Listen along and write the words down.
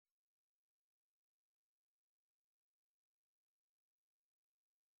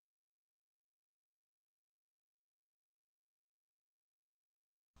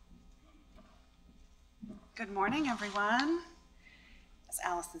Good morning, everyone. As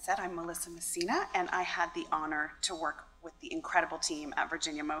Allison said, I'm Melissa Messina, and I had the honor to work with the incredible team at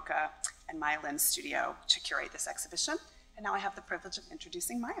Virginia MOCA and Maya Lin's studio to curate this exhibition, and now I have the privilege of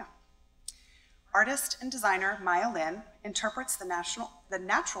introducing Maya. Artist and designer Maya Lin interprets the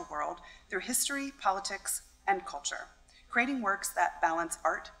natural world through history, politics, and culture, creating works that balance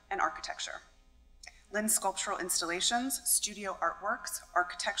art and architecture. Lin's sculptural installations, studio artworks,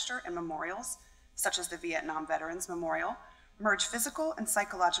 architecture, and memorials, such as the Vietnam Veterans Memorial, merge physical and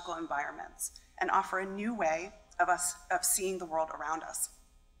psychological environments and offer a new way of seeing the world around us.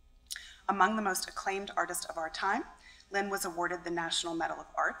 Among the most acclaimed artists of our time, Lin was awarded the National Medal of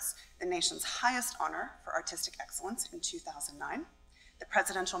Arts, the nation's highest honor for artistic excellence, in 2009, the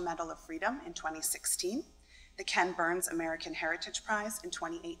Presidential Medal of Freedom in 2016, the Ken Burns American Heritage Prize in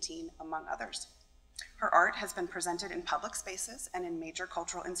 2018, among others. Her art has been presented in public spaces and in major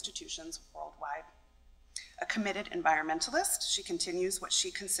cultural institutions worldwide. A committed environmentalist, she continues what she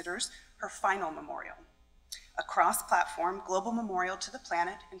considers her final memorial, a cross-platform global memorial to the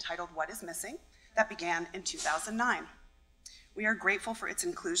planet entitled What is Missing, that began in 2009. We are grateful for its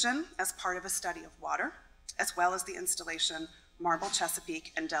inclusion as part of a study of water, as well as the installation Marble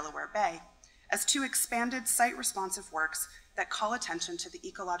Chesapeake and Delaware Bay, as two expanded site-responsive works that call attention to the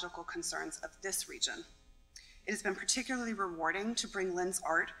ecological concerns of this region. It has been particularly rewarding to bring Lin's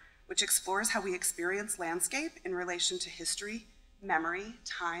art, which explores how we experience landscape in relation to history, memory,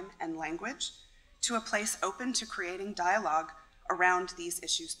 time, and language, to a place open to creating dialogue around these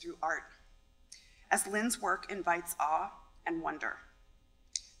issues through art. As Lin's work invites awe and wonder.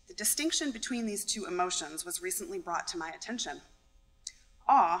 The distinction between these two emotions was recently brought to my attention.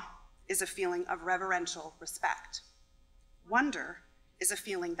 Awe is a feeling of reverential respect. Wonder is a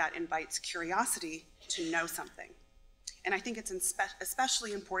feeling that invites curiosity to know something. And I think it's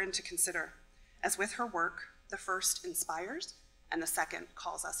especially important to consider, as with her work, the first inspires and the second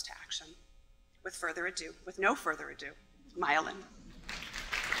calls us to action. With no further ado, Maya Lin.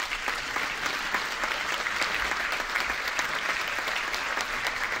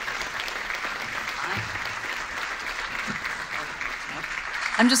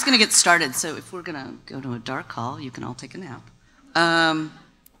 I'm just going to get started, so if we're going to go to a dark hall, you can all take a nap.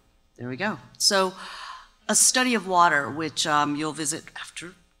 There we go. So, a study of water, which you'll visit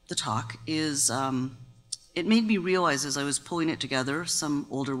after the talk, is, it made me realize as I was pulling it together, some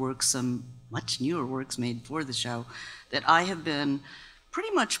older works, some much newer works made for the show, that I have been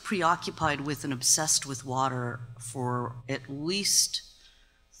pretty much preoccupied with and obsessed with water for at least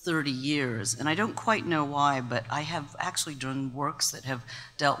 30 years, and I don't quite know why, but I have actually done works that have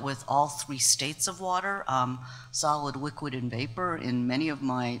dealt with all three states of water, solid, liquid, and vapor, in many of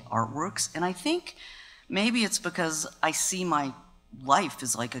my artworks, and I think maybe it's because I see my life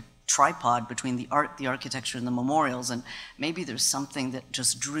as like a tripod between the art, the architecture, and the memorials, and maybe there's something that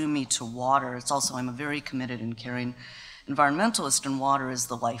just drew me to water. It's also, I'm a very committed and caring environmentalist, and water is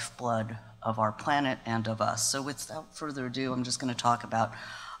the lifeblood of our planet and of us. So without further ado, I'm just going to talk about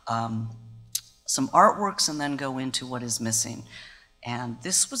some artworks and then go into what is missing. And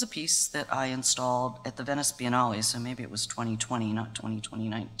this was a piece that I installed at the Venice Biennale, so maybe it was 2020, not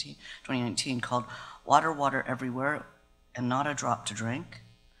 2019, called Water, Water Everywhere, and Not a Drop to Drink.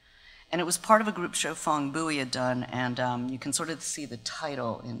 And it was part of a group show Fong Bui had done, and you can sort of see the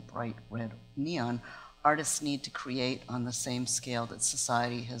title in bright red neon, Artists Need to Create on the Same Scale That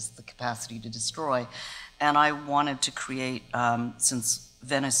Society Has the Capacity to Destroy. And I wanted to create, since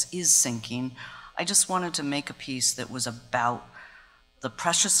Venice is sinking, I just wanted to make a piece that was about the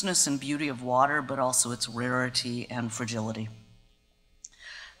preciousness and beauty of water, but also its rarity and fragility.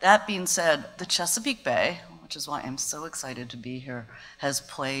 That being said, the Chesapeake Bay, which is why I'm so excited to be here, has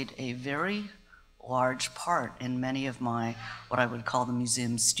played a very large part in many of my, what I would call the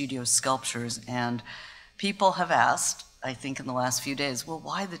museum studio sculptures, and people have asked, I think in the last few days, well,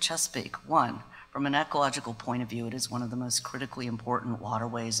 why the Chesapeake? One, from an ecological point of view, it is one of the most critically important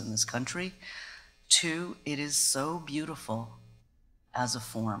waterways in this country. Two, it is so beautiful as a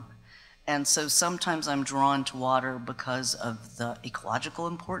form. And so sometimes I'm drawn to water because of the ecological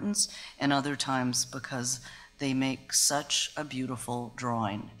importance, and other times because they make such a beautiful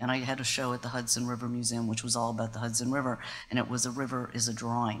drawing. And I had a show at the Hudson River Museum, which was all about the Hudson River, and it was A River is a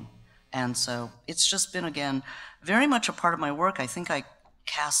Drawing. And so it's just been, again, very much a part of my work. I think I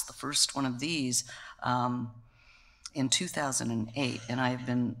cast the first one of these in 2008, and I've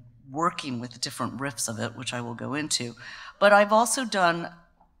been working with the different riffs of it, which I will go into. But I've also done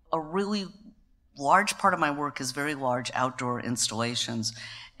a really large part of my work is very large outdoor installations,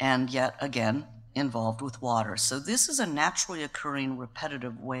 and yet, again, involved with water. So this is a naturally occurring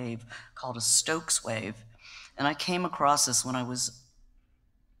repetitive wave called a Stokes wave. And I came across this when I was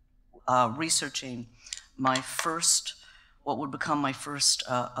researching my first, what would become my first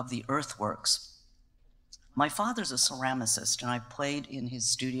of the earthworks. My father's a ceramicist, and I played in his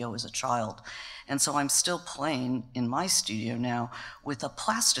studio as a child. And so I'm still playing in my studio now with a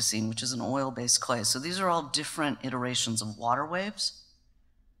plasticine, which is an oil-based clay. So these are all different iterations of water waves.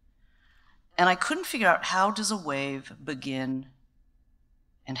 And I couldn't figure out, how does a wave begin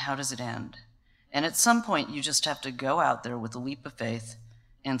and how does it end? And at some point, you just have to go out there with a leap of faith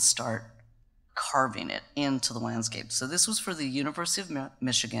and start carving it into the landscape. So this was for the University of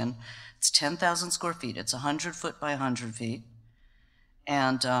Michigan. It's 10,000 square feet. It's 100 foot by 100 feet.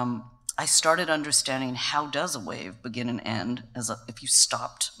 And I started understanding, how does a wave begin and end if you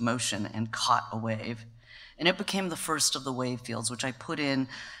stopped motion and caught a wave. And it became the first of the wave fields, which I put in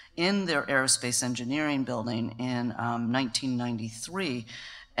their aerospace engineering building in 1993.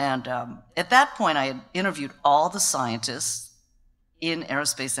 And at that point, I had interviewed all the scientists in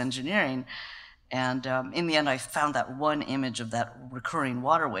aerospace engineering. And in the end, I found that one image of that recurring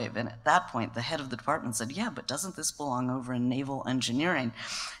water wave. And at that point, the head of the department said, yeah, but doesn't this belong over in naval engineering?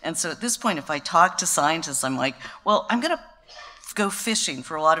 And so at this point, if I talk to scientists, I'm like, well, I'm going to go fishing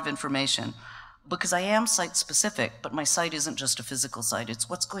for a lot of information, because I am site-specific, but my site isn't just a physical site. It's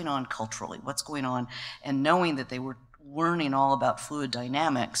what's going on culturally, what's going on. And knowing that they were learning all about fluid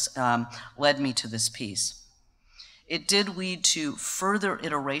dynamics led me to this piece. It did lead to further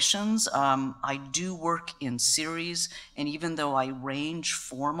iterations. I do work in series, and even though I range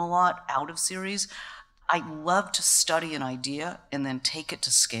form a lot out of series, I love to study an idea and then take it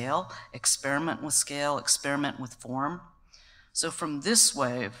to scale, experiment with scale, experiment with form. So from this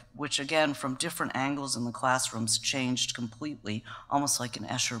wave, which again, from different angles in the classrooms changed completely, almost like an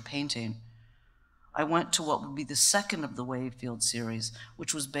Escher painting, I went to what would be the second of the wave field series,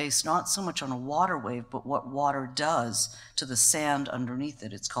 which was based not so much on a water wave, but what water does to the sand underneath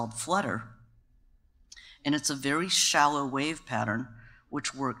it. It's called flutter. And it's a very shallow wave pattern,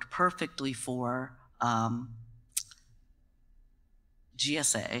 which worked perfectly for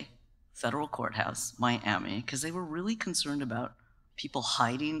GSA, Federal Courthouse, Miami, because they were really concerned about people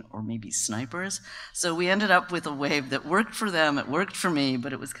hiding or maybe snipers. So we ended up with a wave that worked for them, it worked for me,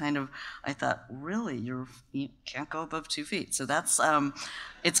 but it was kind of, I thought, really, you can't go above 2 feet. So that's,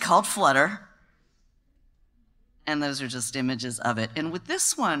 it's called Flutter. And those are just images of it. And with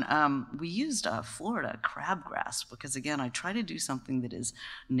this one, we used Florida crabgrass because, again, I try to do something that is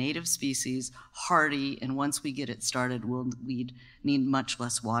native species, hardy, and once we get it started, we'd need much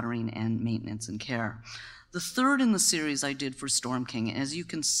less watering and maintenance and care. The third in the series I did for Storm King. As you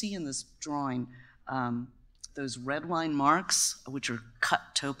can see in this drawing, those red line marks, which are cut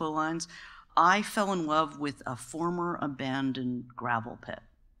topo lines, I fell in love with a former abandoned gravel pit.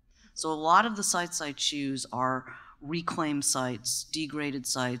 So a lot of the sites I choose are reclaimed sites, degraded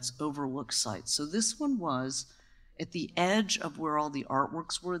sites, overlooked sites. So this one was at the edge of where all the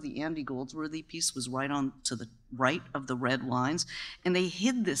artworks were. The Andy Goldsworthy piece was right on to the right of the red lines, and they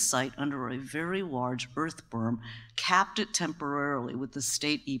hid this site under a very large earth berm, capped it temporarily with the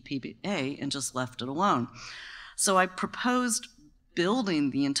state EPA, and just left it alone. So I proposed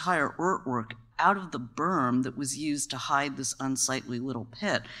building the entire artwork out of the berm that was used to hide this unsightly little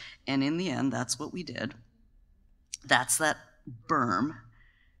pit, and in the end, that's what we did. That's that berm,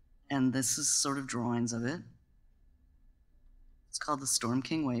 and this is sort of drawings of it. It's called the Storm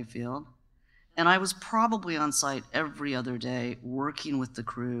King Wave Field. And I was probably on site every other day working with the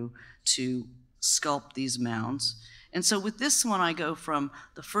crew to sculpt these mounds. And so with this one, I go from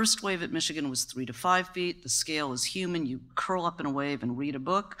the first wave at Michigan was 3 to 5 feet. The scale is human. You curl up in a wave and read a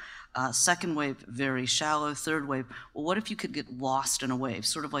book. Second wave, very shallow. Third wave, well, what if you could get lost in a wave?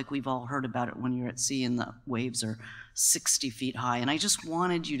 Sort of like we've all heard about it when you're at sea and the waves are 60 feet high. And I just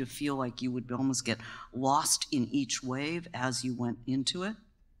wanted you to feel like you would almost get lost in each wave as you went into it.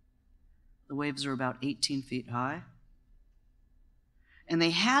 The waves are about 18 feet high. And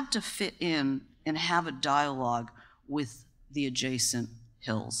they had to fit in and have a dialogue with the adjacent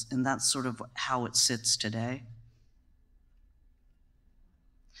hills. And that's sort of how it sits today.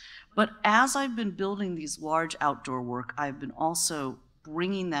 But as I've been building these large outdoor work, I've been also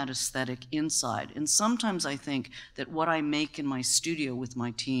bringing that aesthetic inside. And sometimes I think that what I make in my studio with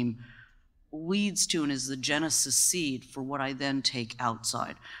my team leads to and is the genesis seed for what I then take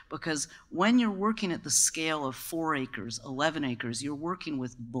outside. Because when you're working at the scale of 4 acres, 11 acres, you're working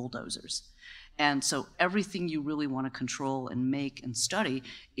with bulldozers. And so everything you really want to control and make and study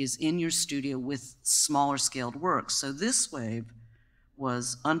is in your studio with smaller scaled works. So this wave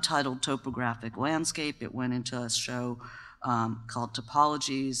was Untitled Topographic Landscape. It went into a show called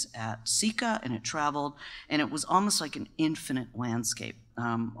Topologies at SECA, and it traveled, and it was almost like an infinite landscape,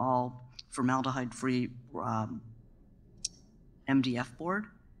 all formaldehyde-free MDF board.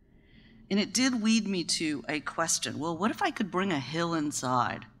 And it did lead me to a question, well, what if I could bring a hill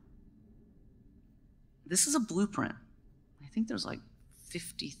inside? This is a blueprint. I think there's like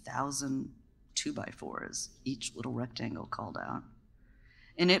 50,000 2x4s, each little rectangle called out.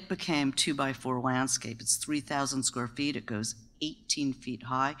 And it became 2x4 landscape. It's 3,000 square feet. It goes 18 feet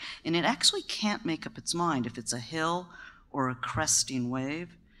high. And it actually can't make up its mind if it's a hill or a cresting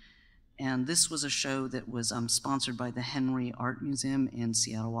wave. And this was a show that was sponsored by the Henry Art Museum in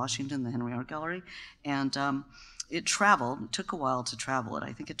Seattle, Washington, the Henry Art Gallery. And it traveled. It took a while to travel it.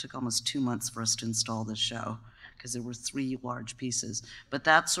 I think it took almost 2 months for us to install this show, because there were 3 large pieces. But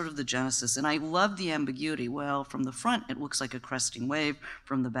that's sort of the genesis. And I love the ambiguity. Well, from the front, it looks like a cresting wave.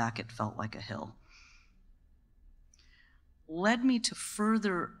 From the back, it felt like a hill. Led me to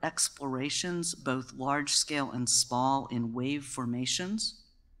further explorations, both large scale and small, in wave formations.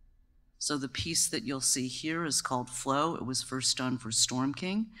 So the piece that you'll see here is called Flow. It was first done for Storm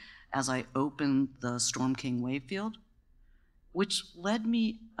King as I opened the Storm King wave field, which led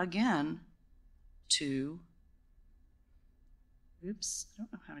me again to, oops, I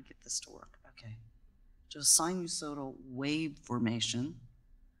don't know how to get this to work. Okay. To a sinusoidal wave formation,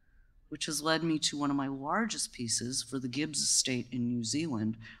 which has led me to one of my largest pieces for the Gibbs Estate in New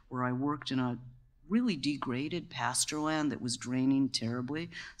Zealand, where I worked in a really degraded pasture land that was draining terribly.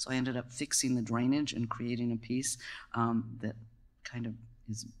 So I ended up fixing the drainage and creating a piece that kind of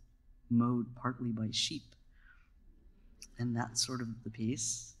is mowed partly by sheep. And that's sort of the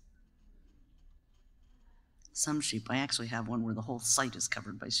piece. Some sheep. I actually have one where the whole site is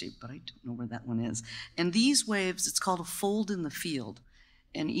covered by sheep, but I don't know where that one is. And these waves, it's called a fold in the field,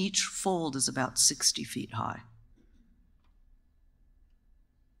 and each fold is about 60 feet high.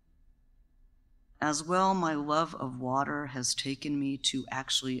 As well, my love of water has taken me to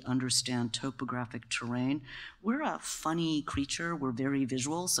actually understand topographic terrain. We're a funny creature. We're very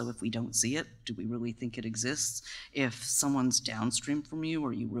visual, so if we don't see it, do we really think it exists? If someone's downstream from you,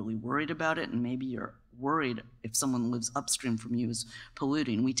 are you really worried about it? And maybe you're worried if someone lives upstream from you is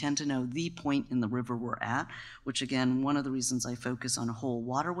polluting. We tend to know the point in the river we're at, which again, one of the reasons I focus on whole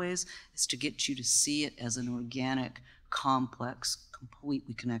waterways is to get you to see it as an organic, complex,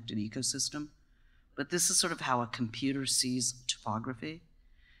 completely connected ecosystem. But this is sort of how a computer sees topography.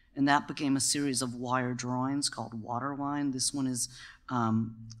 And that became a series of wire drawings called Waterline. This one is,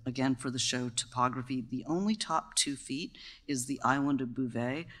 again, for the show Topography. The only top 2 feet is the island of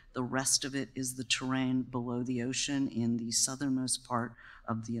Bouvet. The rest of it is the terrain below the ocean in the southernmost part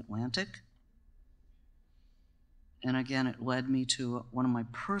of the Atlantic. And again, it led me to one of my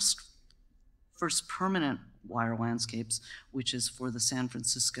first permanent wire landscapes, which is for the San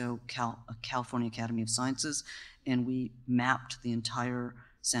Francisco, California Academy of Sciences. And we mapped the entire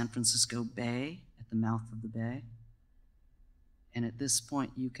San Francisco Bay at the mouth of the bay. And at this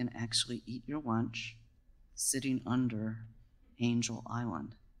point, you can actually eat your lunch sitting under Angel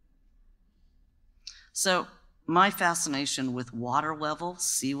Island. So my fascination with water level,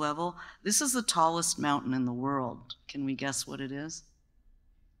 sea level, this is the tallest mountain in the world. Can we guess what it is?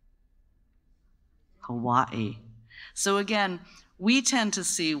 Hawaii. So again, we tend to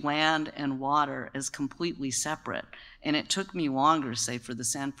see land and water as completely separate. And it took me longer, say, for the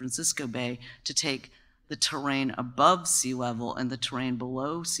San Francisco Bay to take the terrain above sea level and the terrain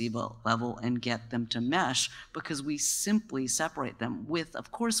below sea level and get them to mesh, because we simply separate them.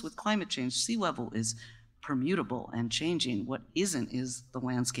 Of course, with climate change, sea level is permutable and changing. What isn't is the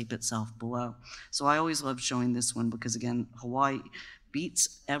landscape itself below. So I always love showing this one because, again, Hawaii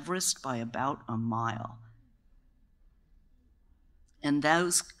beats Everest by about a mile. And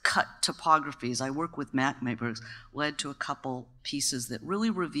those cut topographies, I work with map makers, led to a couple pieces that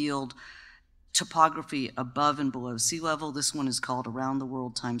really revealed topography above and below sea level. This one is called Around the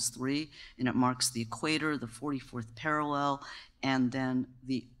World ×3, and it marks the equator, the 44th parallel, and then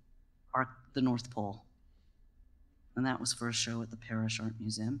the North Pole. And that was for a show at the Parrish Art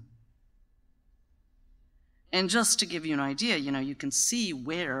Museum. And just to give you an idea, you can see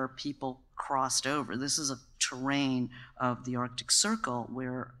where people crossed over. This is a terrain of the Arctic Circle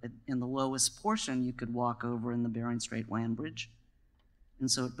where in the lowest portion you could walk over in the Bering Strait land bridge.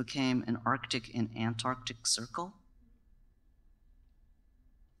 And so it became an Arctic and Antarctic circle.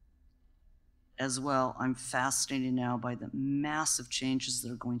 As well, I'm fascinated now by the massive changes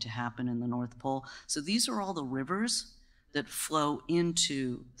that are going to happen in the North Pole. So these are all the rivers that flow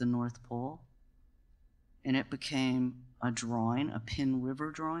into the North Pole. And it became a drawing, a Pin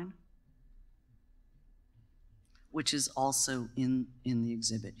River drawing. which is also in the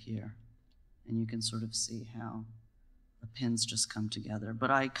exhibit here. And you can sort of see how the pins just come together.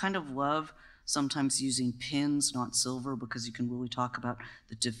 But I kind of love sometimes using pins, not silver, because you can really talk about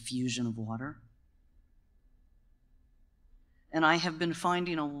the diffusion of water. And I have been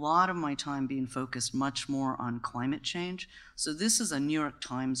finding a lot of my time being focused much more on climate change. So this is a New York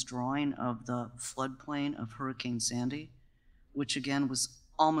Times drawing of the floodplain of Hurricane Sandy, which again was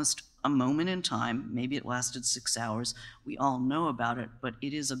almost a moment in time. Maybe it lasted 6 hours. We all know about it, but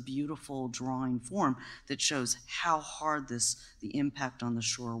it is a beautiful drawing form that shows how hard the impact on the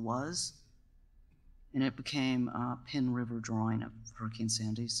shore was. And it became a Pin River drawing of Hurricane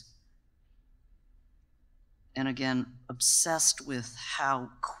Sandy's. And again, obsessed with how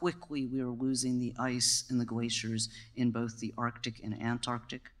quickly we are losing the ice and the glaciers in both the Arctic and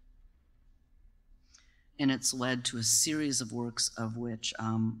Antarctic. And it's led to a series of works of which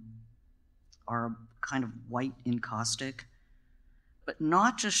are kind of white encaustic, but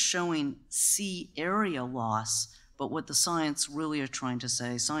not just showing sea area loss, but what the scientists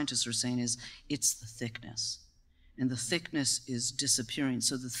are saying is it's the thickness. And the thickness is disappearing.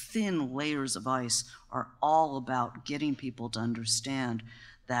 So the thin layers of ice are all about getting people to understand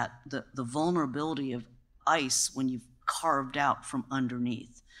that the vulnerability of ice when you've carved out from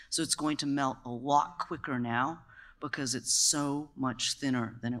underneath. So it's going to melt a lot quicker now because it's so much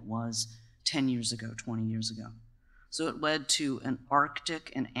thinner than it was 10 years ago, 20 years ago. So it led to an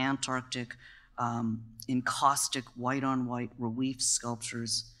Arctic and Antarctic encaustic white-on-white relief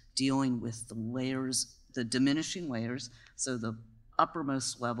sculptures dealing with the layers, the diminishing layers. So the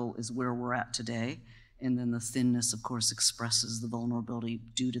uppermost level is where we're at today, and then the thinness, of course, expresses the vulnerability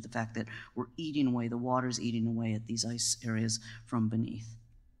due to the fact that we're eating away, the water's eating away at these ice areas from beneath.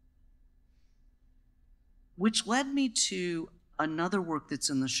 Which led me to another work that's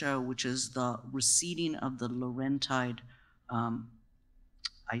in the show, which is the receding of the Laurentide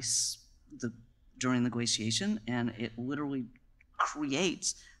ice during the glaciation, and it literally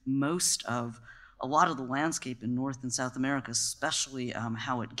creates a lot of the landscape in North and South America, especially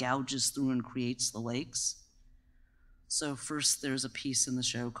how it gouges through and creates the lakes. So first there's a piece in the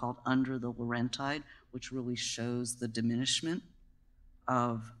show called Under the Laurentide, which really shows the diminishment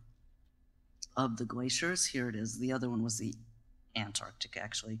of the glaciers. Here it is. The other one was the Antarctic,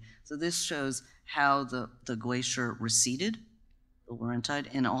 actually. So this shows how the glacier receded, the Laurentide,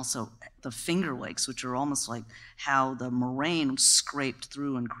 and also the Finger Lakes, which are almost like how the moraine scraped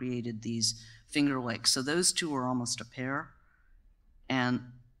through and created these Finger Lakes. So those two are almost a pair, and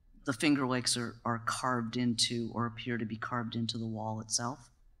the Finger Lakes are carved into, or appear to be carved into, the wall itself.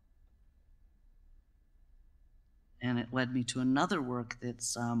 And it led me to another work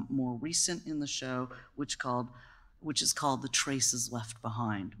that's more recent in the show, which is called The Traces Left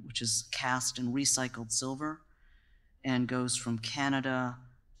Behind, which is cast in recycled silver and goes from Canada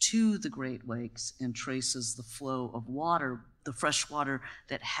to the Great Lakes and traces the flow of water, the fresh water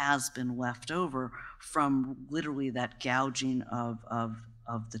that has been left over from literally that gouging of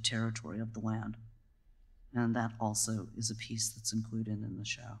the territory of the land. And that also is a piece that's included in the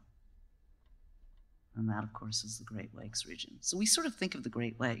show. And that, of course, is the Great Lakes region. So we sort of think of the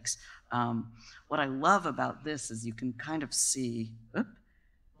Great Lakes. What I love about this is you can kind of see,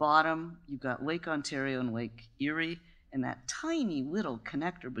 bottom, you've got Lake Ontario and Lake Erie, and that tiny little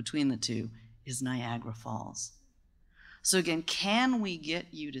connector between the two is Niagara Falls. So again, can we get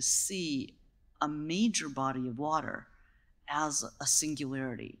you to see a major body of water as a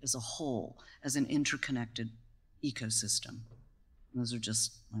singularity, as a whole, as an interconnected ecosystem? And those are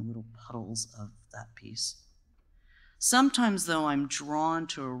just my little puddles of that piece. Sometimes, though, I'm drawn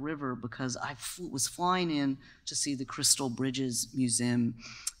to a river because I was flying in to see the Crystal Bridges Museum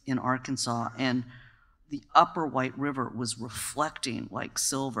in Arkansas, and the upper White River was reflecting like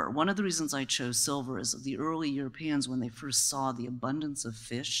silver. One of the reasons I chose silver is that the early Europeans, when they first saw the abundance of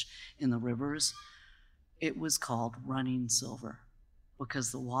fish in the rivers, it was called running silver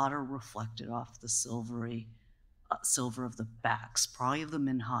because the water reflected off the silver of the backs, probably of the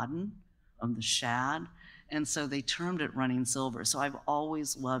menhaden, of the shad, and so they termed it running silver. So I've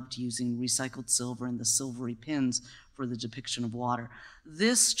always loved using recycled silver and the silvery pins for the depiction of water.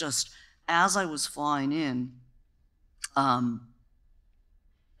 This just, as I was flying in, the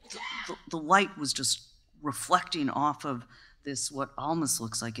light was just reflecting off of this, what almost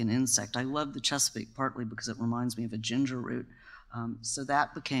looks like an insect. I love the Chesapeake partly because it reminds me of a ginger root. So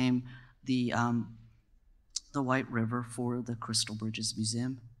that became the White River for the Crystal Bridges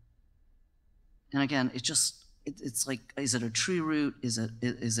Museum. And again, it just it's like, is it a tree root? Is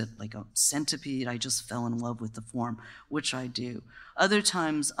it like a centipede? I just fell in love with the form, which I do. Other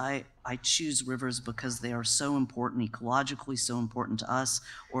times I choose rivers because they are so important, ecologically so important to us,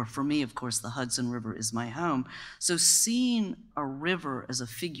 or for me, of course, the Hudson River is my home. So seeing a river as a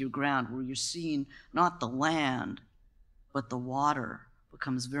figure ground where you're seeing not the land, but the water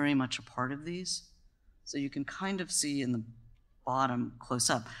becomes very much a part of these. So you can kind of see in the bottom close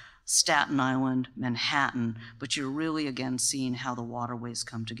up, Staten Island, Manhattan, but you're really again seeing how the waterways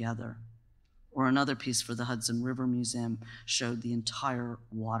come together. Or another piece for the Hudson River Museum showed the entire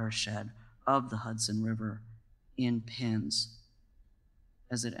watershed of the Hudson River in pins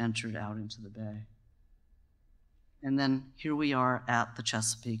as it entered out into the bay. And then here we are at the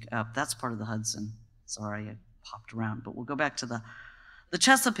Chesapeake. That's part of the Hudson. Sorry, I popped around, but we'll go back to the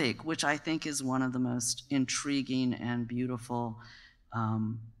Chesapeake, which I think is one of the most intriguing and beautiful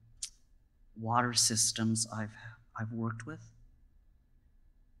water systems I've worked with.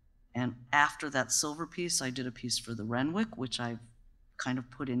 And after that silver piece, I did a piece for the Renwick, which I've kind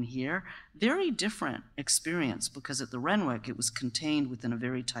of put in here. Very different experience, because at the Renwick, it was contained within a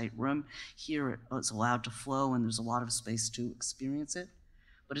very tight room. Here, it's allowed to flow, and there's a lot of space to experience it.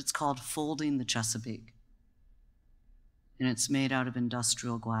 But it's called Folding the Chesapeake. And it's made out of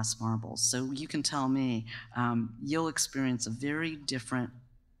industrial glass marbles. So you can tell me, you'll experience a very different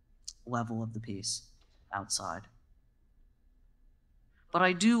level of the piece outside. But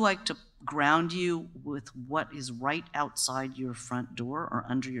I do like to ground you with what is right outside your front door or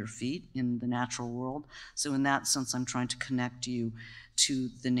under your feet in the natural world. So in that sense, I'm trying to connect you to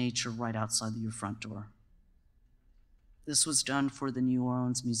the nature right outside your front door. This was done for the New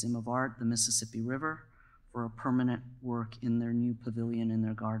Orleans Museum of Art, the Mississippi River, for a permanent work in their new pavilion in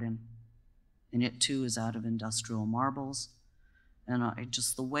their garden. And it too is out of industrial marbles. And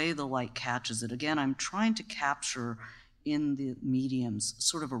just the way the light catches it, again, I'm trying to capture in the mediums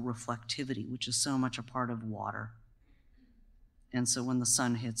sort of a reflectivity, which is so much a part of water. And so when the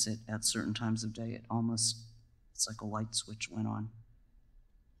sun hits it at certain times of day, it's like a light switch went on.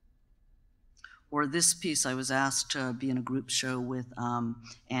 Or this piece, I was asked to be in a group show with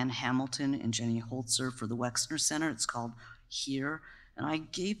Ann Hamilton and Jenny Holzer for the Wexner Center. It's called Here. And I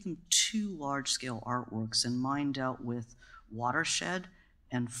gave them 2 large-scale artworks, and mine dealt with watershed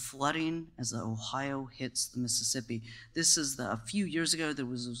and flooding as the Ohio hits the Mississippi. This is a few years ago, there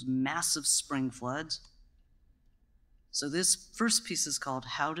was those massive spring floods. So this first piece is called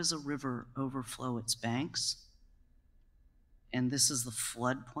How Does a River Overflow Its Banks? And this is the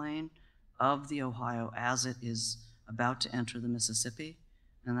floodplain of the Ohio as it is about to enter the Mississippi.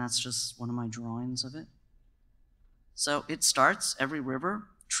 And that's just one of my drawings of it. So it starts, every river,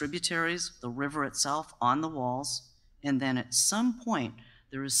 tributaries, the river itself on the walls, and then at some point,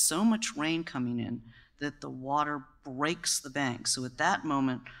 there is so much rain coming in that the water breaks the bank. So at that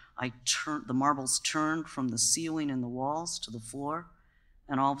moment, the marbles turned from the ceiling and the walls to the floor,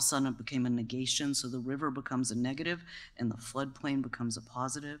 and all of a sudden it became a negation. So the river becomes a negative and the floodplain becomes a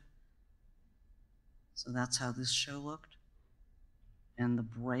positive. So that's how this show looked. And the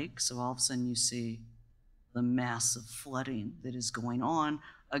break, so all of a sudden you see the massive flooding that is going on,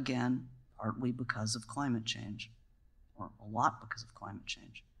 again, partly because of climate change. Or a lot because of climate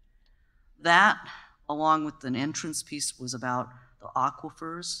change. That, along with an entrance piece, was about the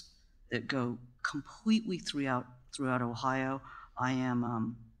aquifers that go completely throughout Ohio. I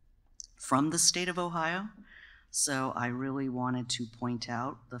am from the state of Ohio, so I really wanted to point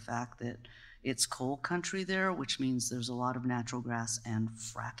out the fact that it's coal country there, which means there's a lot of natural gas and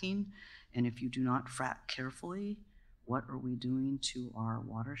fracking. And if you do not frack carefully, what are we doing to our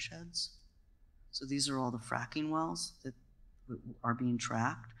watersheds? So these are all the fracking wells that are being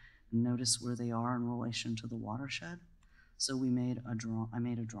tracked. Notice where they are in relation to the watershed. So I made a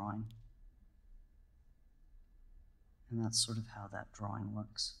drawing. And that's sort of how that drawing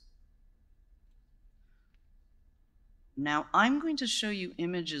looks. Now I'm going to show you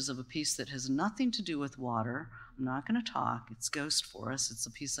images of a piece that has nothing to do with water. I'm not going to talk. It's Ghost Forest. It's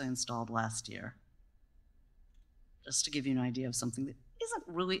a piece I installed last year. Just to give you an idea of something that isn't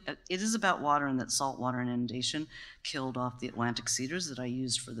really, it is about water, and that salt water inundation killed off the Atlantic cedars that I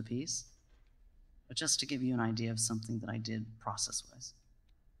used for the piece. But just to give you an idea of something that I did process-wise.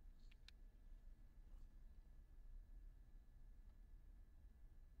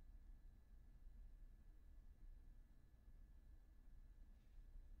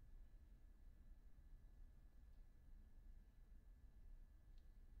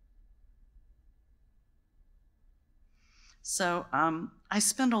 So I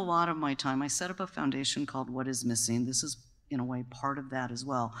spend a lot of my time, I set up a foundation called What is Missing. This is in a way, part of that as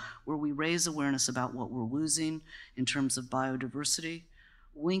well, where we raise awareness about what we're losing in terms of biodiversity,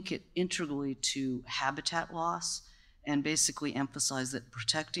 link it integrally to habitat loss, and basically emphasize that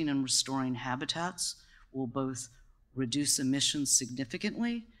protecting and restoring habitats will both reduce emissions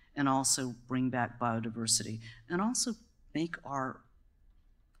significantly and also bring back biodiversity, and also make our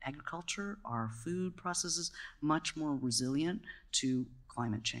agriculture, our food processes, much more resilient to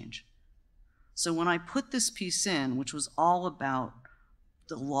climate change. So when I put this piece in, which was all about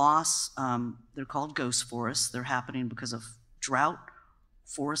the loss, they're called ghost forests. They're happening because of drought,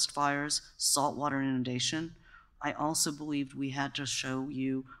 forest fires, saltwater inundation. I also believed we had to show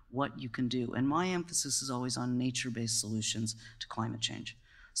you what you can do. And my emphasis is always on nature-based solutions to climate change.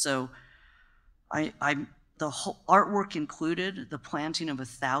 So the whole artwork included the planting of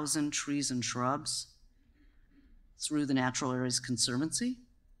 1,000 trees and shrubs through the Natural Areas Conservancy.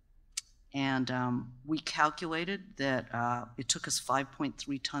 And we calculated that it took us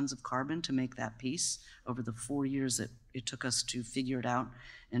 5.3 tons of carbon to make that piece over the 4 years that it took us to figure it out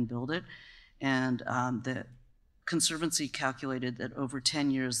and build it. And the Conservancy calculated that over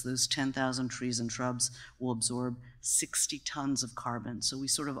 10 years, those 10,000 trees and shrubs will absorb 60 tons of carbon. So we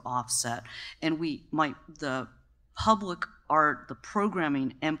sort of offset. And the public art, the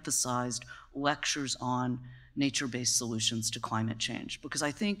programming emphasized lectures on nature-based solutions to climate change, because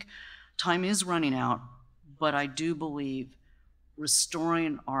I think time is running out, but I do believe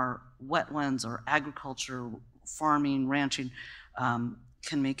restoring our wetlands, our agriculture, farming, ranching,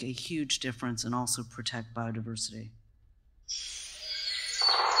 can make a huge difference and also protect biodiversity.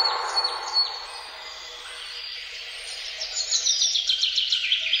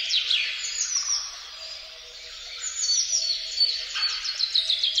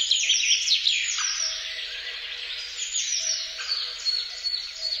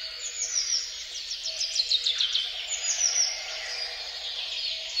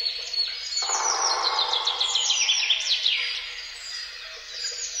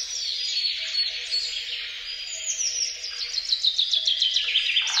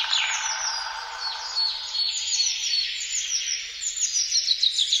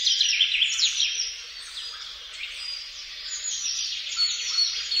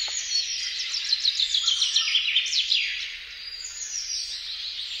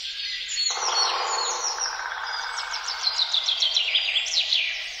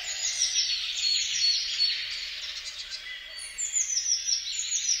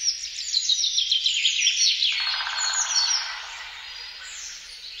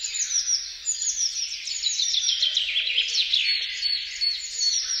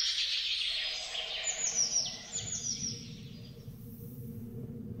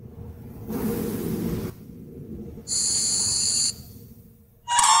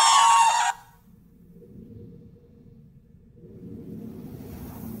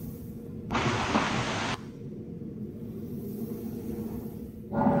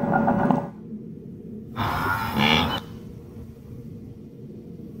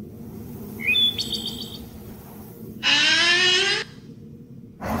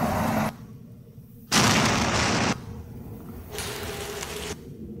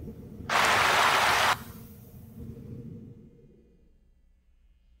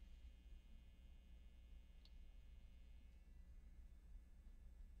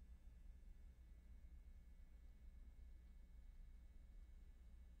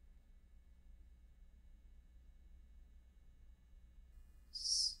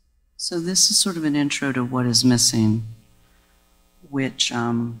 So this is sort of an intro to what is missing, which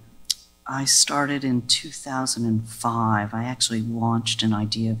I started in 2005. I actually launched an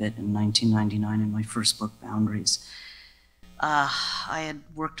idea of it in 1999 in my first book, Boundaries. I had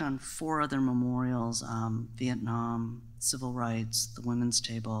worked on 4 other memorials, Vietnam, Civil Rights, the Women's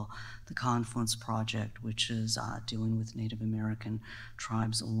Table, the Confluence Project, which is dealing with Native American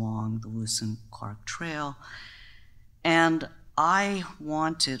tribes along the Lewis and Clark Trail. And I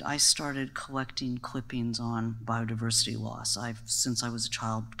started collecting clippings on biodiversity loss. Since I was a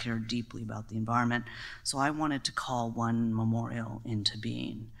child, cared deeply about the environment, so I wanted to call one memorial into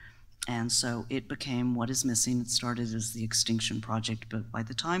being. And so it became What is Missing. It started as the Extinction Project, but by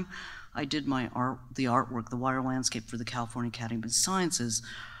the time I did the artwork, the water landscape for the California Academy of Sciences,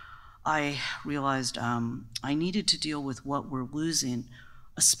 I realized I needed to deal with what we're losing,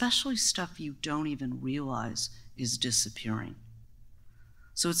 especially stuff you don't even realize is disappearing.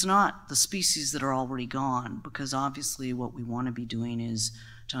 So it's not the species that are already gone, because obviously what we want to be doing is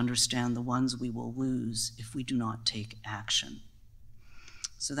to understand the ones we will lose if we do not take action.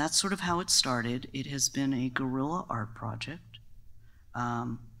 So that's sort of how it started. It has been a guerrilla art project.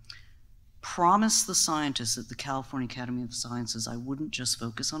 promised the scientists at the California Academy of Sciences I wouldn't just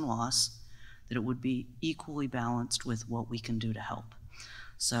focus on loss, that it would be equally balanced with what we can do to help.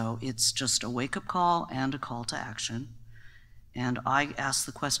 So it's just a wake-up call and a call to action. And I asked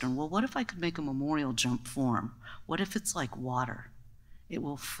the question, well, what if I could make a memorial jump form? What if it's like water? It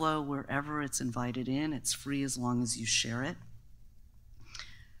will flow wherever it's invited in. It's free as long as you share it.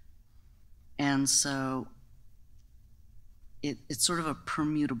 And so it's sort of a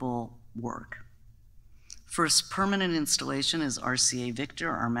permutable work. First permanent installation is RCA Victor,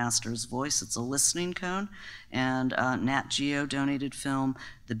 Our Master's Voice. It's a listening cone, and Nat Geo donated film,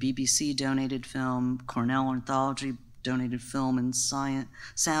 the BBC donated film, Cornell Ornithology donated film and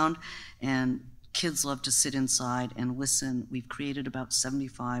sound, and kids love to sit inside and listen. We've created about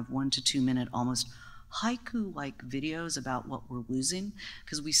 75 1 to 2 minute, almost haiku-like videos about what we're losing,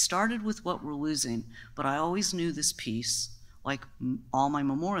 because we started with what we're losing, but I always knew this piece, like all my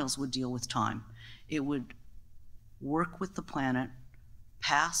memorials, would deal with time. It would work with the planet,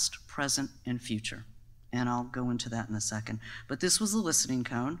 past, present, and future. And I'll go into that in a second. But this was the listening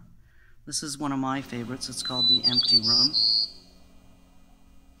cone. This is one of my favorites. It's called The Empty Room.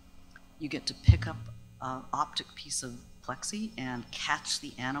 You get to pick up an optic piece of plexi and catch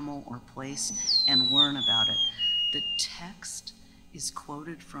the animal or place and learn about it. The text is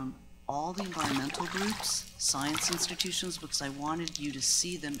quoted from all the environmental groups, science institutions, because I wanted you to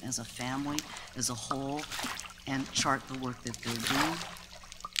see them as a family, as a whole, and chart the work that they're doing.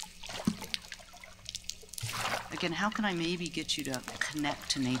 Again, how can I maybe get you to connect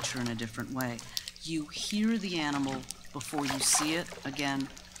to nature in a different way? You hear the animal before you see it. Again,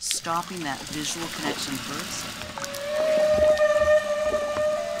 stopping that visual connection first.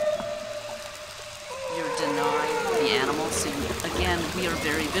 You're denied the animal, so again, we are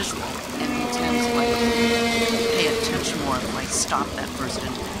very visual, and we tend to pay attention more if I stop that first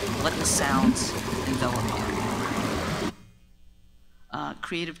and let the sounds envelop you.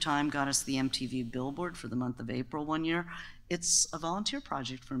 Creative Time got us the MTV billboard for the month of April one year. It's a volunteer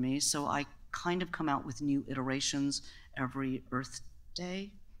project for me, so I kind of come out with new iterations every Earth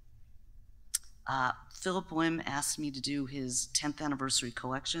Day. Philip Lim asked me to do his 10th anniversary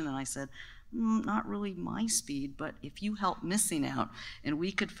collection, and I said, not really my speed, but if you help Missing Out and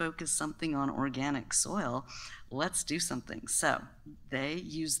we could focus something on organic soil, let's do something. So they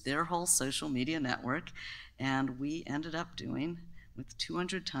used their whole social media network, and we ended up doing, with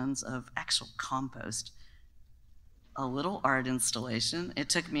 200 tons of actual compost, a little art installation. It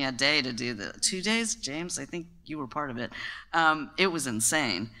took me a day to do the 2 days. James, I think you were part of it. It was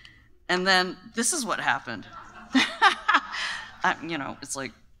insane. And then this is what happened. You know, it's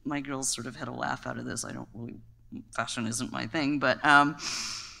like my girls sort of had a laugh out of this. I don't really, fashion isn't my thing, but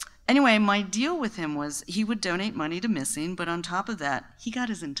anyway, my deal with him was he would donate money to Missing, but on top of that, he got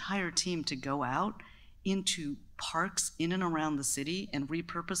his entire team to go out into parks in and around the city and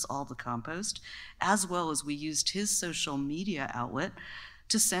repurpose all the compost, as well as we used his social media outlet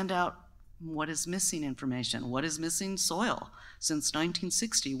to send out what is missing information, what is missing soil. Since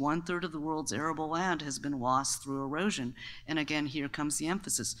 1960, 1/3 of the world's arable land has been lost through erosion. And again, here comes the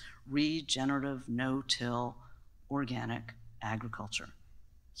emphasis, regenerative, no-till, organic agriculture.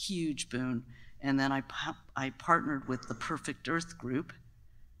 Huge boon. And then I partnered with the Perfect Earth group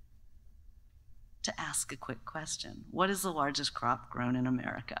to ask a quick question. What is the largest crop grown in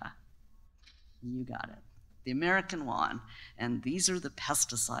America? You got it. The American lawn. And these are the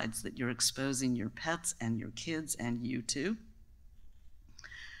pesticides that you're exposing your pets and your kids and you to.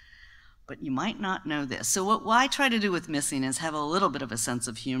 But you might not know this. So what I try to do with Missing is have a little bit of a sense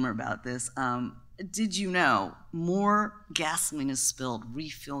of humor about this. Did you know more gasoline is spilled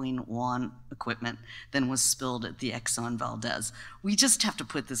refilling lawn equipment than was spilled at the Exxon Valdez? We just have to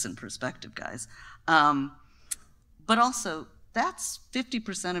put this in perspective, guys. But also, that's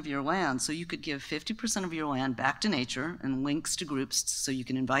 50% of your land, so you could give 50% of your land back to nature and links to groups so you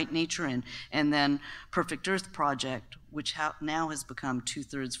can invite nature in, and then Perfect Earth Project, which now has become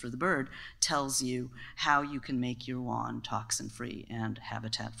 2/3 for the bird, tells you how you can make your lawn toxin-free and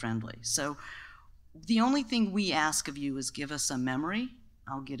habitat-friendly. So the only thing we ask of you is give us a memory.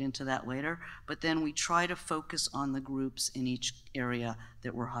 I'll get into that later, but then we try to focus on the groups in each area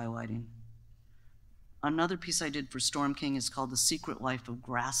that we're highlighting. Another piece I did for Storm King is called The Secret Life of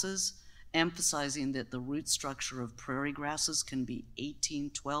Grasses, emphasizing that the root structure of prairie grasses can be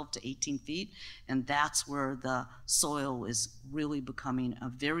 12 to 18 feet, and that's where the soil is really becoming a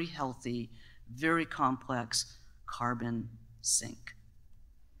very healthy, very complex carbon sink.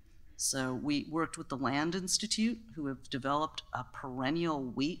 So we worked with the Land Institute, who have developed a perennial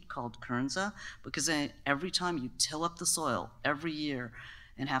wheat called Kernza, because every time you till up the soil, every year,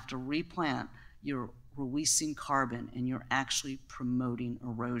 and have to replant, you're releasing carbon and you're actually promoting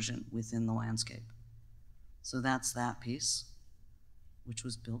erosion within the landscape. So that's that piece, which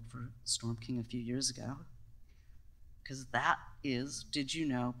was built for Storm King a few years ago. Because that is, did you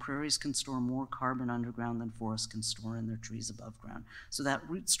know, prairies can store more carbon underground than forests can store in their trees above ground. So that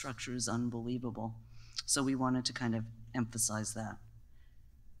root structure is unbelievable. So we wanted to kind of emphasize that.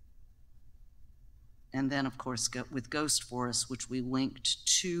 And then, of course, with Ghost Forests, which we linked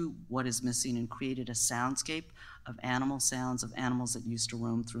to What is Missing and created a soundscape of animal sounds of animals that used to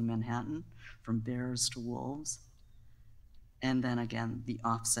roam through Manhattan, from bears to wolves. And then again, the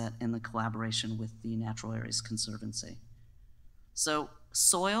offset and the collaboration with the Natural Areas Conservancy. So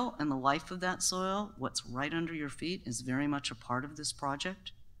soil and the life of that soil, what's right under your feet, is very much a part of this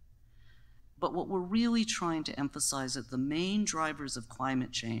project. But what we're really trying to emphasize is that the main drivers of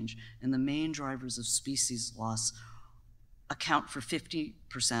climate change and the main drivers of species loss account for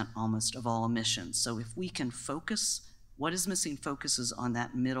 50% almost of all emissions. So if we can focus, What is Missing focuses on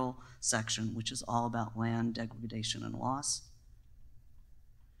that middle section, which is all about land degradation and loss.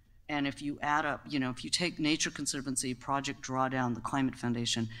 And if you add up, if you take Nature Conservancy, Project Drawdown, the Climate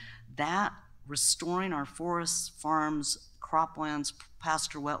Foundation, that restoring our forests, farms, croplands,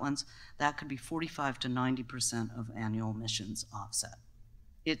 pasture wetlands, that could be 45 to 90% of annual emissions offset.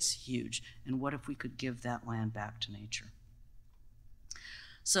 It's huge. And what if we could give that land back to nature?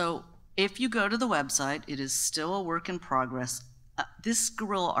 So if you go to the website, it is still a work in progress. This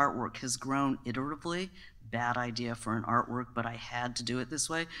gorilla artwork has grown iteratively. Bad idea for an artwork, but I had to do it this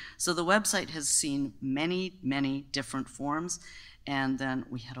way. So the website has seen many, many different forms. And then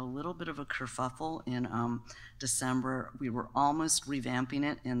we had a little bit of a kerfuffle in December. We were almost revamping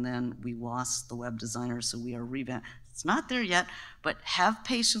it, and then we lost the web designer, so we are revamping. It's not there yet, but have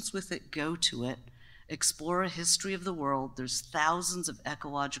patience with it, go to it, explore a history of the world. There's thousands of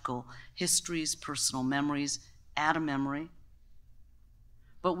ecological histories, personal memories, add a memory.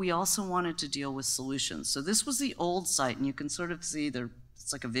 But we also wanted to deal with solutions. So this was the old site, and you can sort of see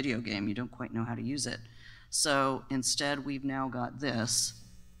it's like a video game. You don't quite know how to use it. So instead, we've now got this.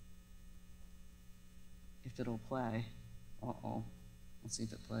 If it'll play. Uh-oh. Let's see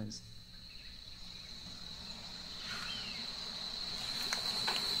if it plays.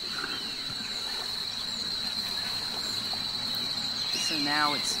 So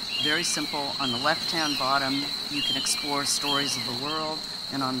now it's very simple. On the left-hand bottom, you can explore stories of the world.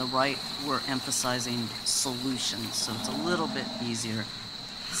 And on the right, we're emphasizing solutions. So it's a little bit easier.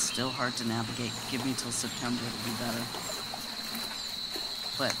 Still hard to navigate. Give me till September, it'll be better.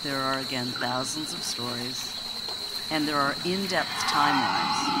 But there are, again, thousands of stories. And there are in-depth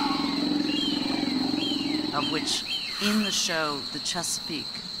timelines, of which in the show, the Chesapeake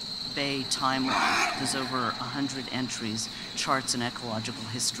Bay timeline, there's over 100 entries, charts an ecological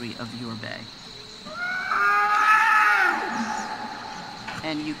history of your bay.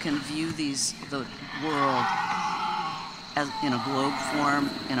 And you can view the world as in a globe form,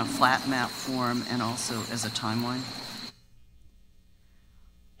 in a flat map form, and also as a timeline.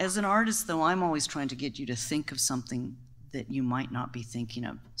 As an artist, though, I'm always trying to get you to think of something that you might not be thinking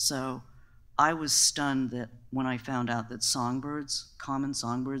of. So I was stunned that when I found out that songbirds, common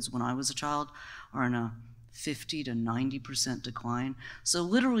songbirds when I was a child, are in a 50 to 90% decline. So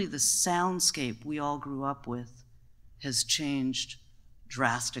literally the soundscape we all grew up with has changed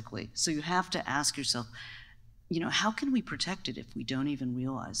drastically. So you have to ask yourself, how can we protect it if we don't even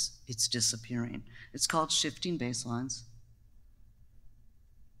realize it's disappearing? It's called shifting baselines.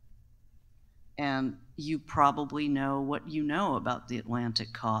 And you probably know what you know about the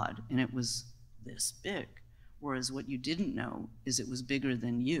Atlantic cod, and it was this big. Whereas what you didn't know is it was bigger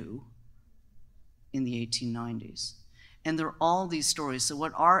than you in the 1890s. And there are all these stories. So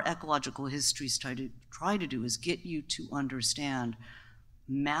what our ecological histories try to do is get you to understand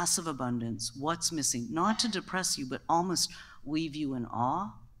massive abundance, what's missing, not to depress you, but almost leave you in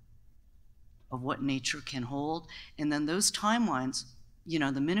awe of what nature can hold. And then those timelines,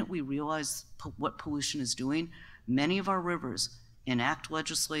 the minute we realize what pollution is doing, many of our rivers enact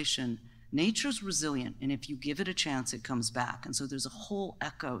legislation. Nature's resilient, and if you give it a chance, it comes back. And so there's a whole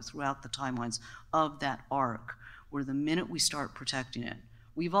echo throughout the timelines of that arc, where the minute we start protecting it,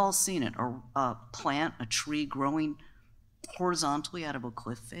 we've all seen it, a plant, a tree growing horizontally out of a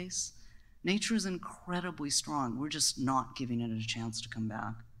cliff face. Nature is incredibly strong. We're just not giving it a chance to come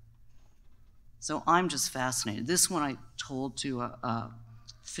back. So I'm just fascinated. This one I told to a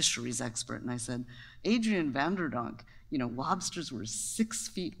fisheries expert, and I said, Adrian Vanderdonk, lobsters were 6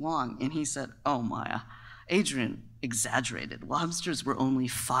 feet long. And he said, oh, Maya, Adrian exaggerated. Lobsters were only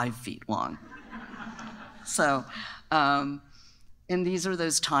 5 feet long. So And these are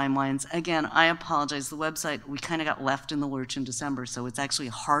those timelines. Again, I apologize. The website, we kind of got left in the lurch in December, so it's actually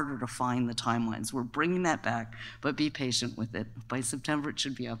harder to find the timelines. We're bringing that back, but be patient with it. By September, it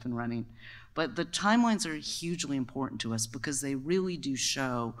should be up and running. But the timelines are hugely important to us because they really do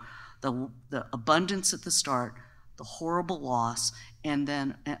show the abundance at the start, the horrible loss, and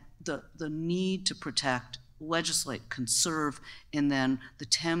then the need to protect, legislate, conserve, and then the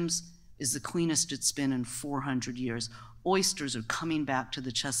Thames is the cleanest it's been in 400 years. Oysters are coming back to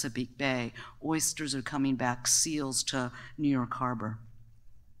the Chesapeake Bay. Oysters are coming back, seals to New York Harbor.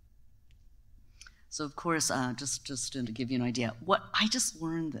 So of course, just to give you an idea, I just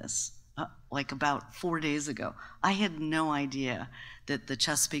learned this like about 4 days ago. I had no idea that the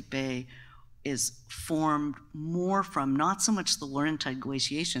Chesapeake Bay is formed more from not so much the Laurentide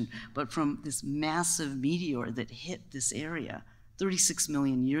glaciation, but from this massive meteor that hit this area 36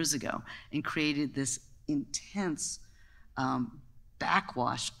 million years ago and created this intense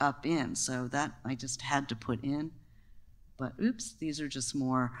backwash up in. So that I just had to put in. But oops, these are just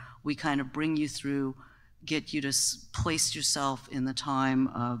more, we kind of bring you through, get you to place yourself in the time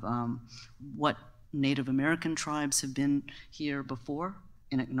of what Native American tribes have been here before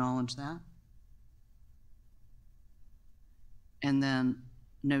and acknowledge that. And then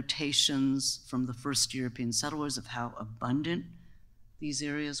notations from the first European settlers of how abundant these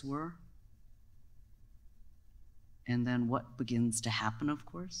areas were. And then what begins to happen, of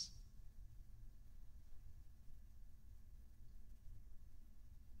course.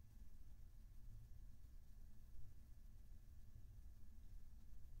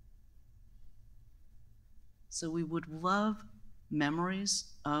 So we would love memories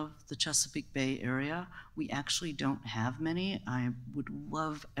of the Chesapeake Bay area. We actually don't have many. I would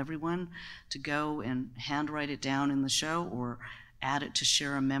love everyone to go and handwrite it down in the show or add it to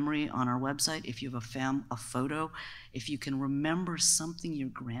share a memory on our website. If you have a photo, if you can remember something your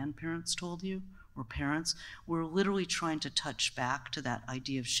grandparents told you or parents, we're literally trying to touch back to that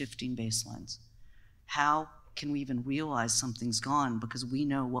idea of shifting baselines. How can we even realize something's gone because we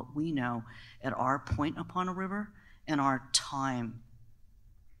know what we know at our point upon a river and our time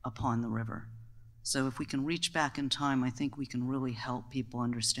upon the river. So if we can reach back in time, I think we can really help people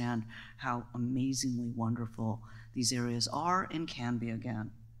understand how amazingly wonderful these areas are and can be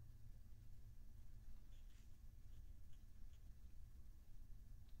again.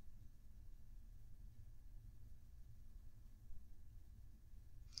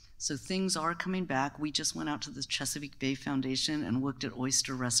 So things are coming back. We just went out to the Chesapeake Bay Foundation and looked at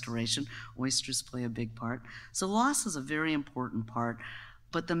oyster restoration. Oysters play a big part. So loss is a very important part,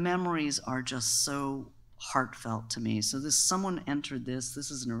 but the memories are just so heartfelt to me. So someone entered this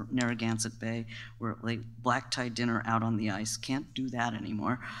is Narragansett Bay, where like black tie dinner out on the ice. Can't do that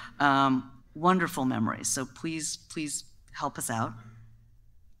anymore. Wonderful memories. So please help us out.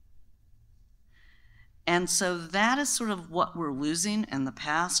 And so that is sort of what we're losing in the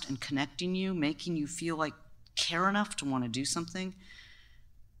past and connecting you, making you feel like care enough to want to do something.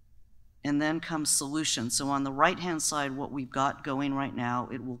 And then comes solutions. So on the right-hand side, what we've got going right now,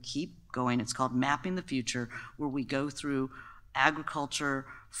 it will keep going. It's called Mapping the Future, where we go through agriculture,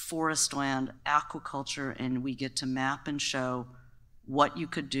 forest land, aquaculture, and we get to map and show what you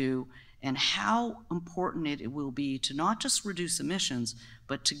could do and how important it will be to not just reduce emissions,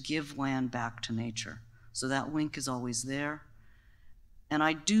 but to give land back to nature. So that link is always there. And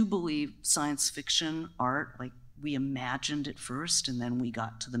I do believe science fiction art, like we imagined it first and then we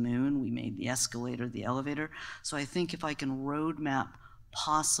got to the moon, we made the escalator, the elevator. So I think if I can roadmap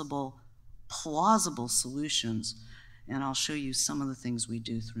possible, plausible solutions, and I'll show you some of the things we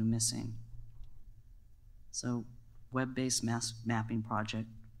do through Missing. So web-based mapping project,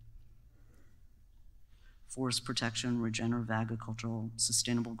 forest protection, regenerative agricultural,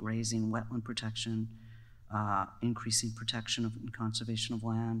 sustainable grazing, wetland protection, increasing protection and conservation of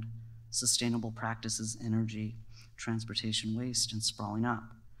land, sustainable practices, energy, transportation waste, and sprawling up.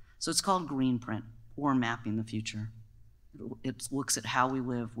 So it's called Green Print, or Mapping the Future. It looks at how we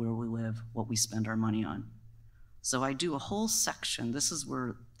live, where we live, what we spend our money on. So I do a whole section, this is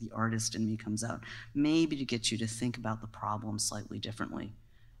where the artist in me comes out, maybe to get you to think about the problem slightly differently,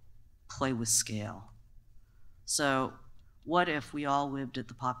 play with scale. So what if we all lived at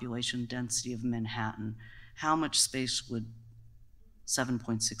the population density of Manhattan? How much space would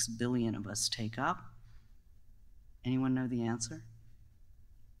 7.6 billion of us take up? Anyone know the answer?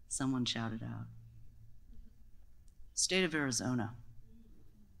 Someone shout it out. State of Arizona.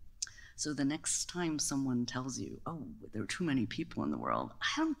 So the next time someone tells you, oh, there are too many people in the world,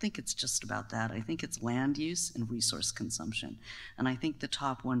 I don't think it's just about that. I think it's land use and resource consumption. And I think the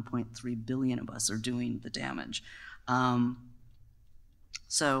top 1.3 billion of us are doing the damage.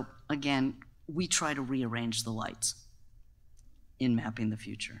 So again, we try to rearrange the lights in mapping the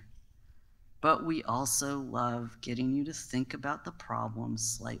future. But we also love getting you to think about the problem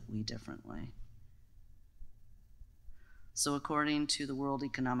slightly differently. So according to the World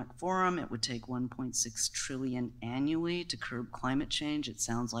Economic Forum, it would take 1.6 trillion annually to curb climate change. It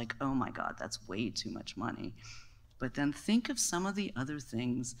sounds like, oh my God, that's way too much money. But then think of some of the other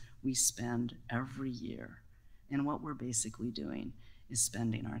things we spend every year. And what we're basically doing is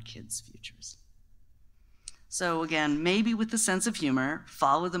spending our kids' futures. So again, maybe with the sense of humor,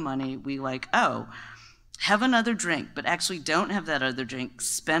 follow the money, we like, oh, have another drink, but actually don't have that other drink,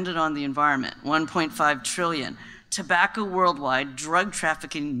 spend it on the environment, 1.5 trillion. Tobacco worldwide, drug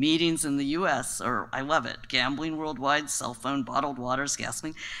trafficking meetings in the US, or I love it, gambling worldwide, cell phone, bottled waters,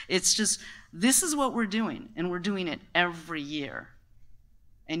 gasoline. It's just, this is what we're doing, and we're doing it every year.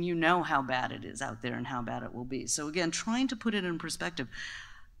 And you know how bad it is out there and how bad it will be. So again, trying to put it in perspective,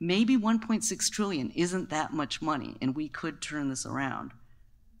 maybe 1.6 trillion isn't that much money, and we could turn this around.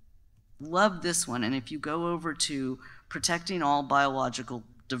 Love this one, and if you go over to protecting all biological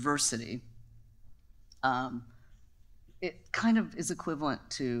diversity, it kind of is equivalent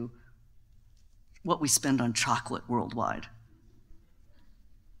to what we spend on chocolate worldwide.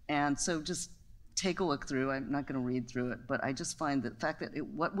 And so just take a look through. I'm not going to read through it, but I just find the fact that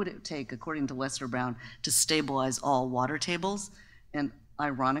what would it take, according to Lester Brown, to stabilize all water tables? And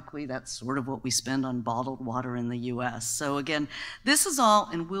ironically, that's sort of what we spend on bottled water in the US. So again, this is all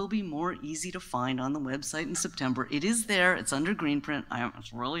and will be more easy to find on the website in September. It is there. It's under green print.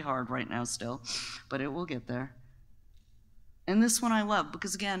 It's really hard right now still, but it will get there. And this one I love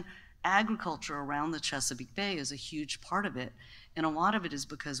because, again, agriculture around the Chesapeake Bay is a huge part of it. And a lot of it is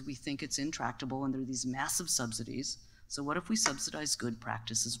because we think it's intractable and there are these massive subsidies. So what if we subsidize good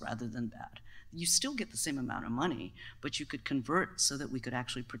practices rather than bad? You still get the same amount of money, but you could convert so that we could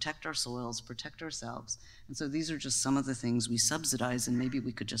actually protect our soils, protect ourselves. And so these are just some of the things we subsidize, and maybe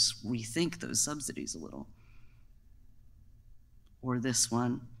we could just rethink those subsidies a little. Or this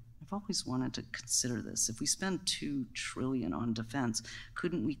one. I've always wanted to consider this. If we spend $2 trillion on defense,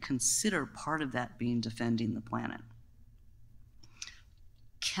 couldn't we consider part of that being defending the planet?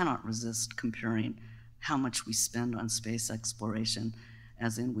 Cannot resist comparing how much we spend on space exploration,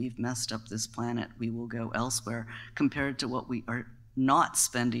 as in we've messed up this planet, we will go elsewhere, compared to what we are not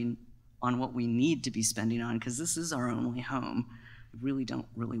spending on what we need to be spending on, because this is our only home. We really don't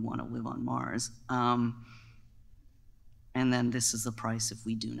really want to live on Mars. And then this is the price if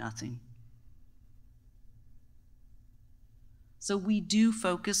we do nothing. So we do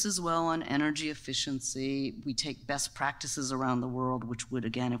focus as well on energy efficiency. We take best practices around the world, which would,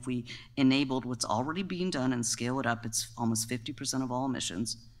 again, if we enabled what's already being done and scale it up, it's almost 50% of all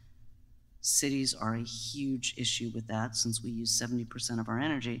emissions. Cities are a huge issue with that since we use 70% of our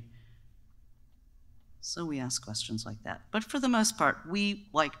energy. So we ask questions like that. But for the most part, we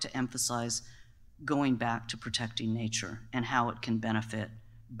like to emphasize going back to protecting nature and how it can benefit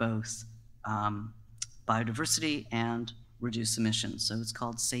both biodiversity and reduce emissions. So it's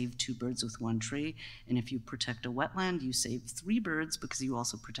called Save Two Birds with One Tree. And if you protect a wetland, you save 3 birds because you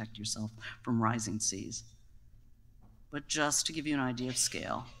also protect yourself from rising seas. But just to give you an idea of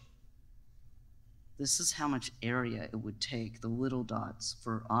scale, this is how much area it would take, the little dots,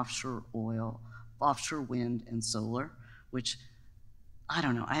 for offshore oil, offshore wind, and solar, which, I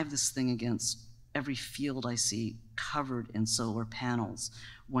don't know, I have this thing against every field I see covered in solar panels,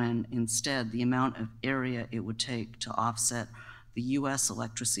 when instead the amount of area it would take to offset the US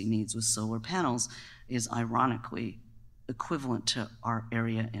electricity needs with solar panels is ironically equivalent to our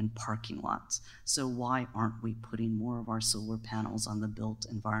area in parking lots. So why aren't we putting more of our solar panels on the built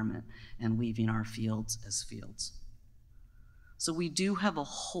environment and leaving our fields as fields? So we do have a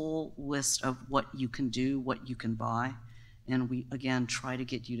whole list of what you can do, what you can buy, and we, again, try to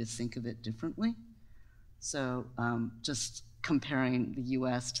get you to think of it differently. So just comparing the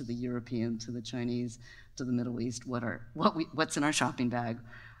US to the European, to the Chinese, to the Middle East, what's in our shopping bag,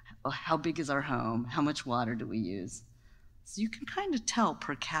 how big is our home, how much water do we use? So you can kind of tell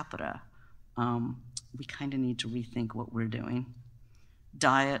per capita, we kind of need to rethink what we're doing.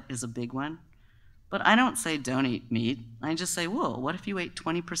 Diet is a big one, but I don't say don't eat meat. I just say, whoa, what if you ate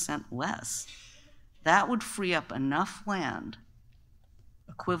 20% less? That would free up enough land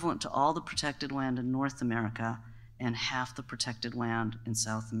equivalent to all the protected land in North America and half the protected land in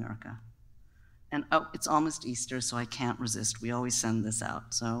South America. And oh, it's almost Easter, so I can't resist. We always send this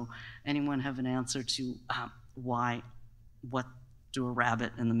out. So anyone have an answer to what do a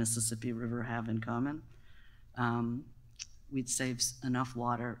rabbit and the Mississippi River have in common? we'd save enough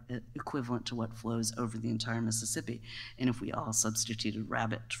water equivalent to what flows over the entire Mississippi. And if we all substituted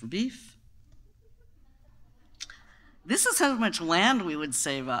rabbit for beef, this is how much land we would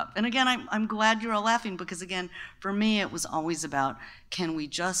save up. And again, I'm glad you're all laughing, because again, for me, it was always about, can we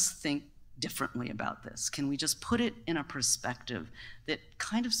just think differently about this? Can we just put it in a perspective that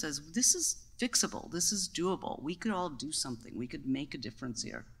kind of says, this is fixable, this is doable, we could all do something, we could make a difference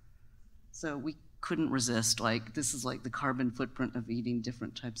here. So we couldn't resist, like, this is like the carbon footprint of eating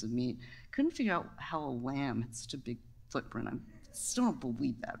different types of meat. Couldn't figure out how a lamb had such a big footprint. I still don't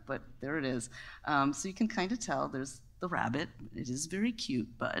believe that, but there it is. So you can kind of tell there's the rabbit. It is very cute,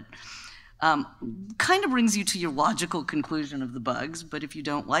 but kind of brings you to your logical conclusion of the bugs. But if you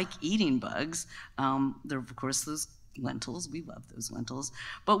don't like eating bugs, there are, of course, those lentils. We love those lentils.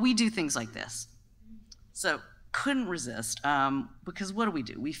 But we do things like this. So couldn't resist, because what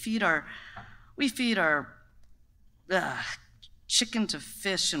do? We feed our chicken to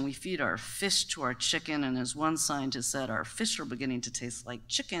fish, and we feed our fish to our chicken, and as one scientist said, our fish are beginning to taste like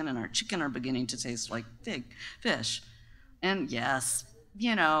chicken, and our chicken are beginning to taste like fish. And yes,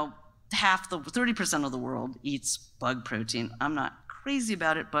 you know, 30% of the world eats bug protein. I'm not crazy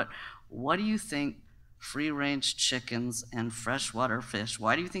about it, but what do you think free-range chickens and freshwater fish,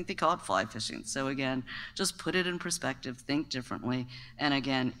 why do you think they call it fly fishing? So again, just put it in perspective, think differently, and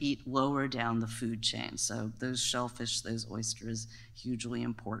again, eat lower down the food chain. So those shellfish, those oysters, hugely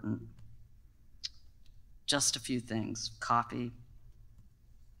important. Just a few things. Coffee.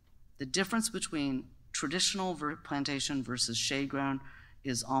 The difference between traditional plantation versus shade grown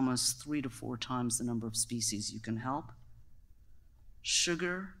is almost 3 to 4 times the number of species you can help.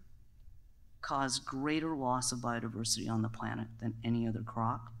 Sugar caused greater loss of biodiversity on the planet than any other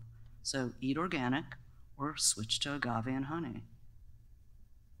crop. So eat organic or switch to agave and honey.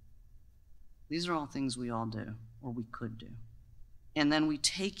 These are all things we all do, or we could do. And then we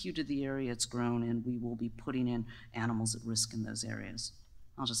take you to the area it's grown, and we will be putting in animals at risk in those areas.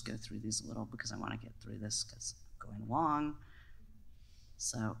 I'll just go through these a little because I want to get through this because I'm going long.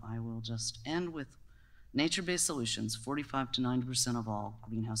 So I will just end with nature-based solutions. 45 to 90% of all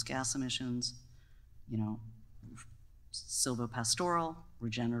greenhouse gas emissions, you know, silvopastoral,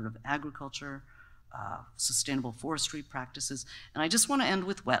 regenerative agriculture, sustainable forestry practices. And I just want to end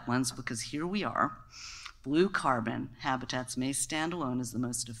with wetlands because here we are. Blue carbon habitats may stand alone as the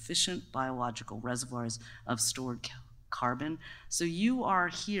most efficient biological reservoirs of stored carbon. So you are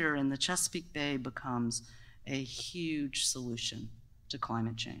here, and the Chesapeake Bay becomes a huge solution to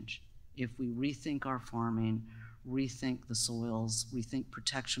climate change. If we rethink our farming, rethink the soils, rethink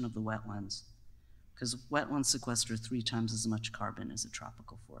protection of the wetlands, because wetlands sequester 3 times as much carbon as a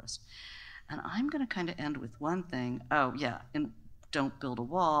tropical forest. And I'm going to kind of end with one thing. Oh, yeah, and don't build a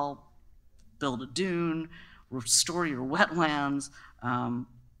wall, build a dune, restore your wetlands,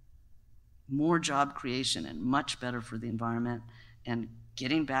 more job creation and much better for the environment, and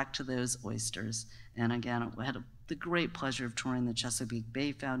getting back to those oysters. And again, I had the great pleasure of touring the Chesapeake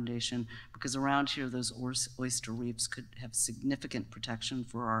Bay Foundation, because around here those oyster reefs could have significant protection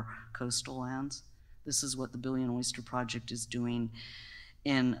for our coastal lands. This is what the Billion Oyster Project is doing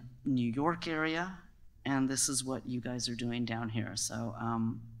in New York area, and this is what you guys are doing down here. So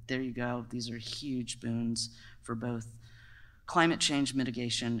there you go. These are huge boons for both climate change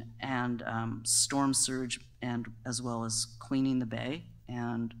mitigation and storm surge, and as well as cleaning the bay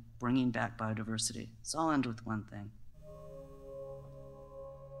and bringing back biodiversity. So I'll end with one thing.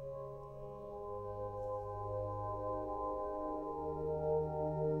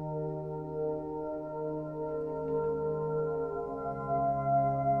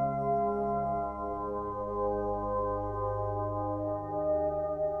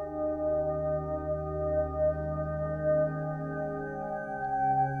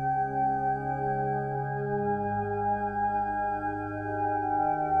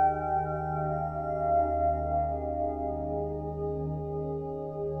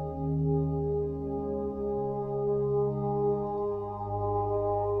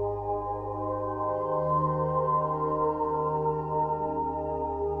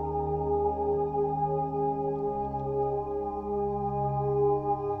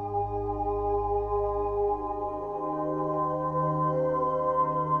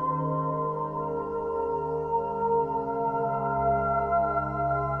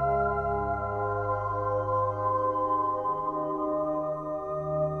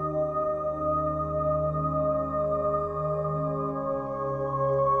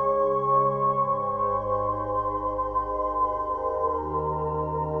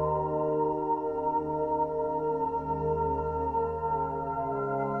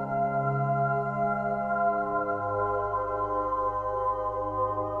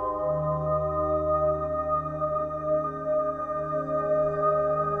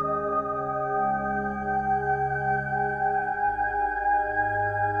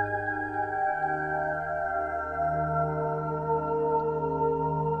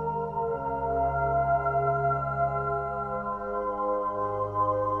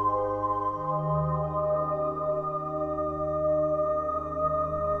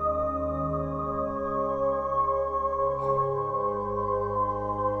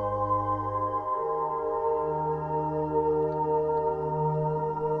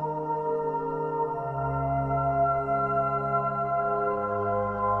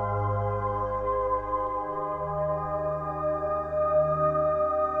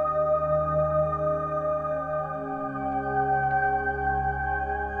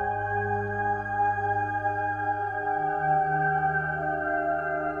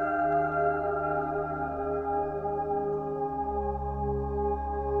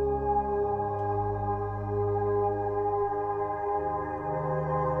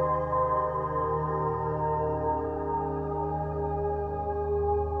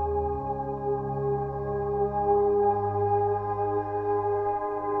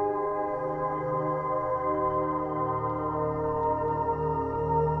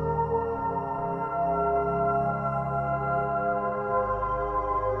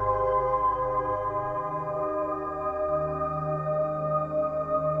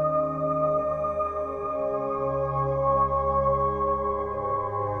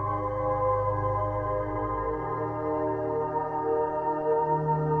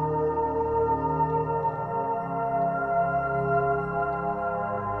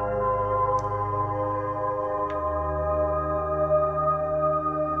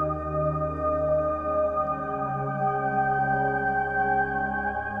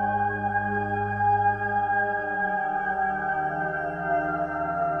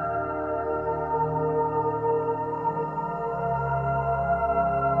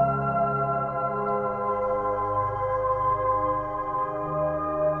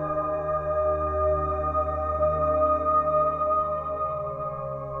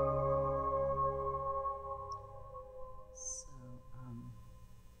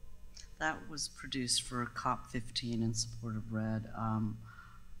 that was produced for COP15 in support of RED,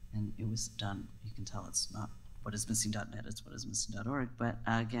 and it was done, you can tell it's not whatismissing.net, it's whatismissing.org, but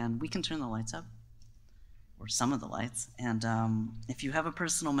again, we can turn the lights up, or some of the lights, and if you have a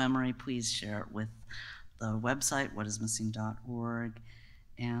personal memory, please share it with the website, whatismissing.org,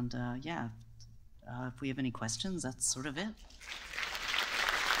 and yeah, if we have any questions, that's sort of it.